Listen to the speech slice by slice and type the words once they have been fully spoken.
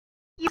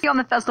on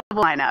the festival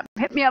lineup.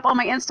 Hit me up on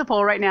my Insta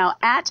poll right now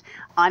at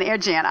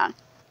OnAirJana.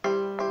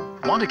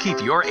 Want to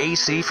keep your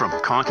AC from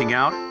conking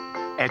out?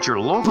 At your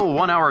local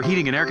 1 Hour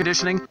Heating and Air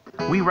Conditioning,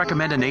 we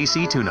recommend an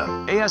AC tune-up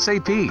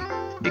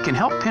ASAP. It can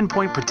help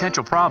pinpoint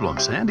potential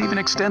problems and even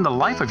extend the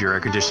life of your air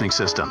conditioning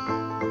system.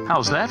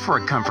 How's that for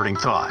a comforting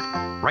thought?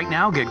 Right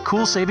now, get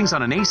cool savings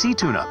on an AC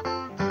tune-up.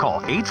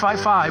 Call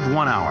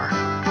 855-1-HOUR.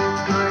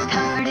 Your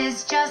comfort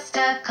is just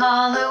a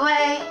call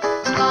away.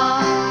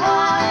 Call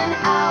 1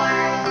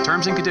 Hour.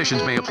 Terms and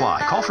conditions may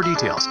apply. Call for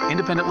details.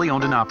 Independently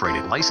owned and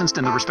operated. Licensed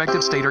in the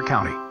respective state or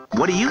county.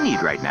 What do you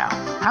need right now?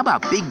 How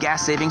about big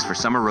gas savings for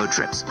summer road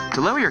trips?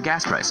 To lower your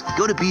gas price,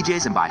 go to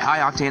BJ's and buy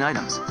high-octane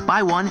items.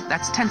 Buy one,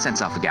 that's 10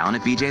 cents off a gallon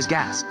at BJ's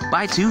Gas.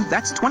 Buy two,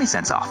 that's 20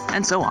 cents off,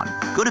 and so on.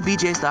 Go to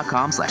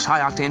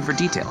bjs.com/high-octane for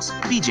details.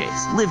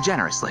 BJ's, live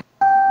generously.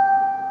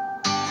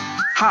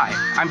 Hi,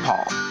 I'm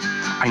Paul.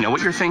 I know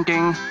what you're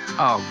thinking.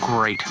 Oh,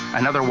 great,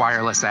 another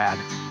wireless ad.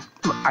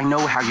 Look, I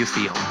know how you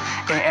feel.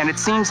 And it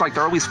seems like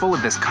they're always full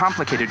of this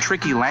complicated,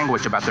 tricky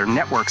language about their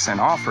networks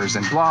and offers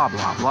and blah,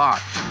 blah, blah.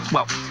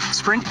 Well,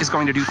 Sprint is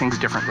going to do things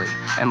differently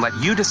and let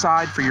you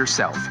decide for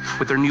yourself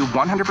with their new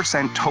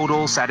 100%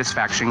 total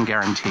satisfaction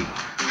guarantee.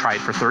 Try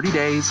it for 30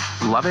 days,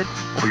 love it,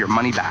 or your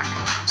money back.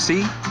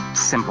 See?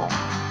 Simple.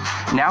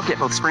 Now get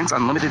both Sprint's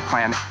unlimited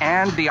plan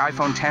and the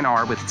iPhone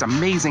XR with its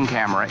amazing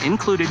camera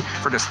included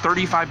for just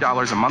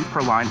 $35 a month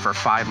per line for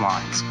 5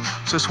 lines.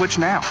 So switch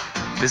now.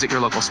 Visit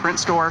your local Sprint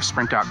store,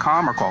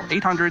 sprint.com, or call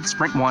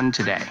 800-SPRINT1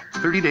 today.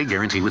 30-day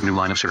guarantee with new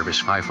line of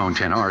service. iPhone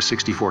XR,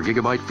 64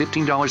 gigabyte,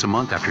 $15 a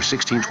month after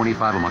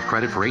 $16.25 a month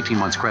credit for 18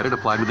 months credit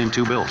applied within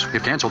 2 bills.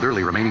 If canceled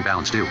early, remaining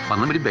balance due.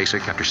 Unlimited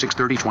basic after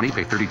 $630.20,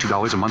 pay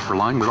 $32 a month per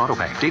line with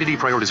autopay. Data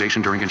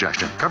deprioritization during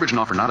congestion. Coverage and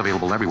offer not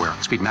available everywhere.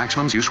 Speed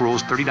maximums, use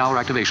rules, $30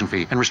 activation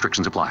fee, and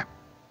restrictions apply.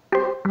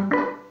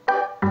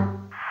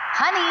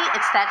 Honey,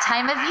 it's that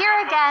time of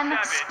year again.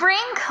 Spring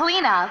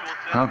cleanup.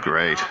 Oh,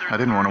 great. I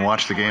didn't want to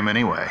watch the game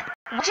anyway.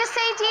 What'd you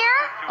say, dear?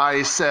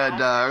 I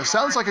said,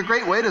 sounds like a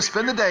great way to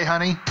spend the day,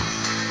 honey.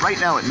 Right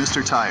now at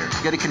Mr. Tire,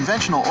 get a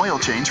conventional oil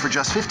change for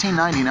just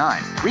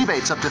 $15.99.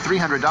 Rebates up to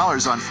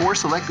 $300 on 4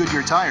 select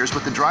Goodyear tires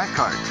with the Drive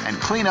Card. And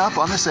clean up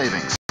on the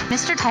savings.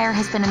 Mr. Tire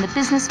has been in the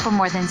business for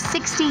more than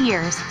 60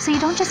 years, so you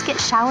don't just get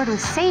showered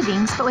with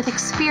savings, but with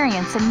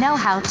experience and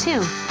know-how, too.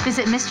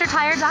 Visit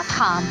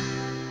MrTire.com.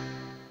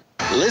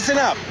 Listen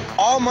up.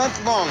 All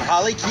month long,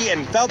 Holly Kia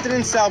and Felton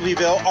and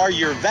Selbyville are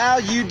your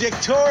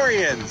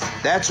valedictorians.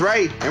 That's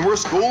right, and we're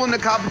schooling the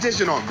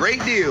competition on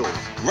great deals.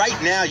 Right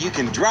now, you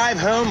can drive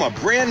home a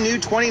brand new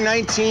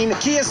 2019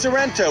 Kia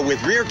Sorento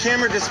with rear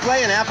camera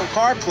display and Apple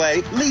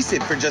CarPlay. Lease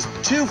it for just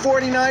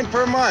 $249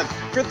 per month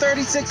for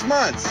 36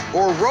 months.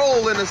 Or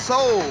roll in a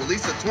Soul.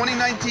 Lease a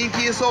 2019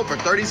 Kia Soul for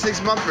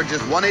 36 months for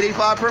just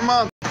 $185 per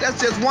month. That's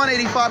just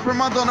 $185 per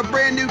month on a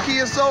brand new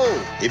Kia Soul.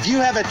 If you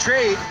have a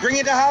trade, bring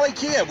it to Holly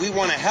Kia. We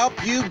want to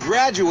help you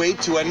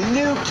graduate to a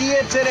new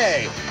Kia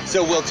today.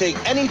 So we'll take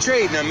any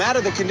trade, no matter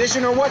the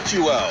condition or what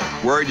you owe.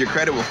 Worried your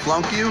credit will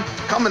flunk you?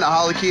 Come into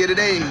Holly Kia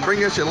today and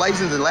bring us your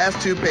license and last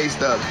 2 pay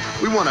stubs.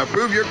 We want to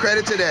approve your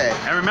credit today.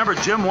 And remember,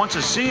 Jim wants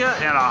to see you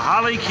in a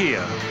Holly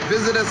Kia.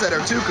 Visit us at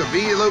our 2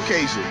 convenient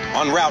locations.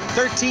 On Route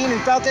 13 in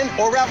Felton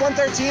or Route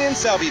 113 in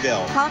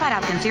Selbyville. Qualified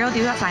applicants, 0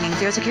 due outstanding,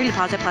 0 security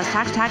deposit plus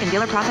tax tag and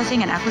dealer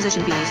processing and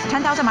acquisition fees.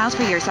 10,000 miles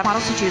per year.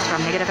 Submodels to choose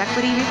from. Negative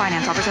equity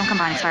refinance. Offers on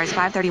combined expires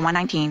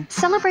 5/31/19.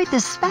 Celebrate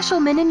this special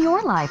mint in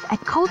your life at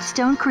Cold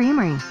Stone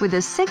Creamery with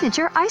a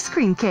signature ice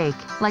cream cake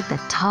like the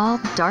tall,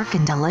 dark,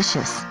 and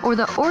delicious, or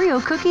the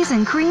Oreo cookies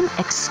and cream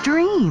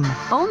extreme.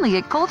 Only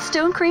at Cold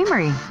Stone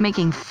Creamery,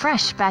 making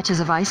fresh batches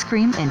of ice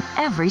cream in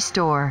every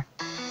store.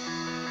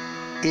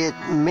 It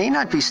may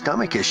not be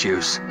stomach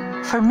issues.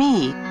 For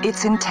me,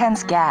 it's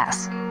intense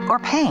gas, or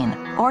pain,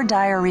 or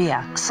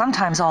diarrhea,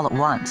 sometimes all at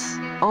once,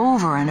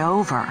 over and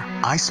over.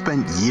 I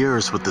spent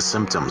years with the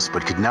symptoms,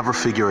 but could never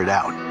figure it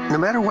out. No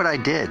matter what I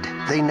did,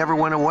 they never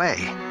went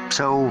away.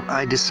 So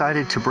I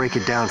decided to break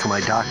it down for my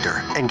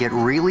doctor and get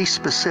really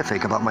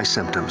specific about my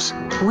symptoms.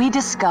 We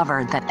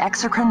discovered that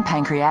exocrine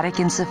pancreatic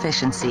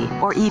insufficiency,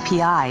 or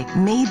EPI,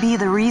 may be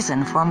the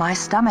reason for my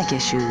stomach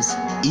issues.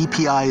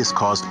 EPI is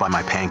caused by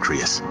my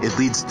pancreas. It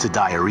leads to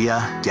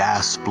diarrhea,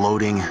 gas,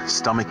 bloating,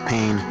 stomach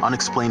pain,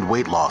 unexplained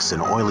weight loss,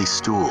 and oily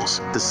stools.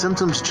 The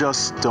symptoms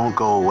just don't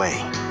go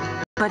away.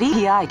 But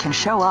EPI can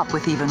show up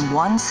with even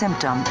one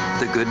symptom.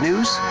 The good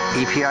news?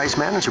 EPI is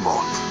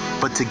manageable.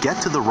 But to get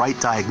to the right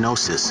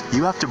diagnosis,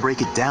 you have to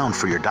break it down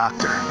for your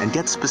doctor and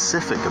get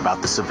specific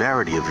about the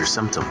severity of your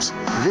symptoms.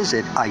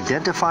 Visit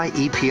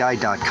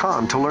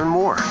identifyepi.com to learn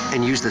more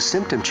and use the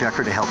symptom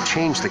checker to help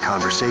change the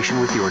conversation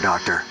with your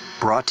doctor.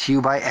 Brought to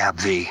you by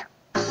AbbVie.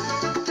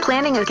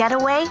 Planning a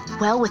getaway?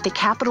 Well, with the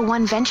Capital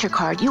One Venture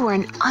Card, you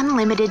earn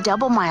unlimited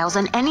double miles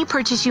on any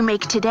purchase you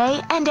make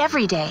today and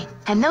every day.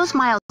 And those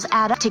miles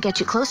add up to get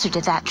you closer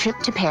to that trip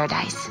to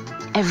paradise.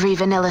 Every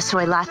vanilla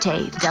soy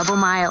latte, double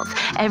miles.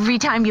 Every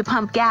time you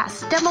pump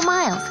gas, double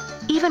miles.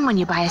 Even when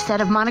you buy a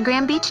set of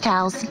Monogram beach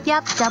towels,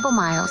 yep, double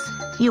miles.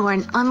 You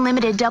earn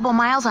unlimited double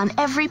miles on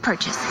every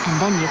purchase, and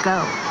then you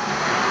go.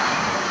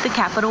 The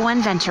Capital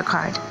One Venture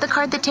Card, the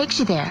card that takes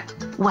you there.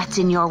 What's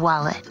in your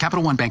wallet?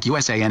 Capital One Bank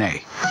USA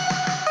N.A.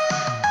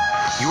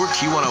 Your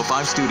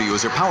Q105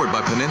 studios are powered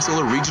by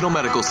Peninsula Regional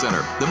Medical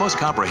Center, the most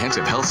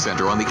comprehensive health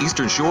center on the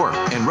Eastern Shore,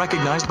 and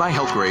recognized by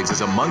Healthgrades as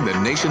among the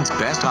nation's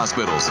best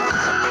hospitals. The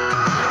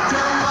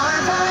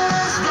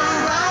Marvelous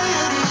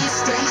Variety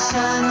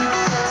Station.